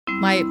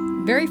My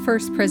very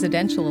first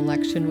presidential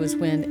election was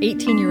when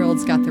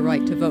 18-year-olds got the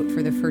right to vote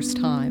for the first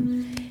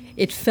time.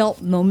 It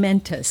felt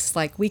momentous,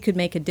 like we could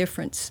make a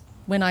difference.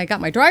 When I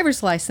got my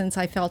driver's license,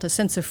 I felt a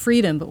sense of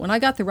freedom, but when I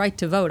got the right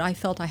to vote, I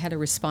felt I had a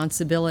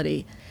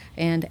responsibility.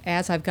 And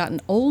as I've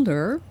gotten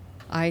older,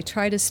 I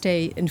try to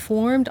stay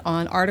informed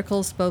on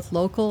articles both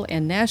local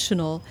and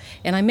national,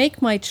 and I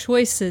make my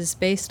choices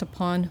based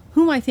upon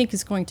whom I think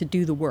is going to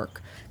do the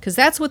work, because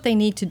that's what they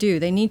need to do.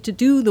 They need to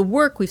do the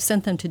work we've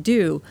sent them to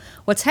do.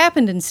 What's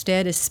happened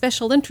instead is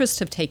special interests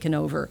have taken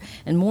over,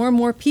 and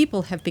more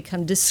people have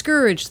become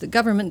discouraged. The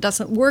government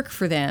doesn't work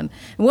for them.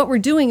 And what we're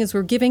doing is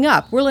we're giving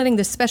up. We're letting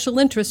the special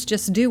interests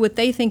just do what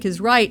they think is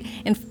right,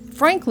 and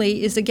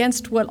frankly is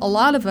against what a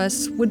lot of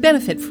us would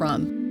benefit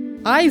from.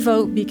 I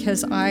vote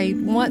because I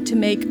want to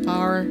make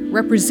our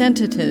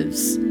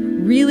representatives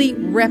really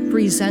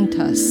represent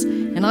us,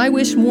 and I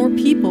wish more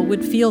people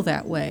would feel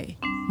that way.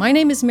 My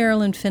name is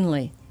Marilyn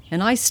Finley,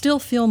 and I still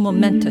feel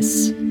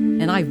momentous,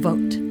 and I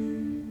vote.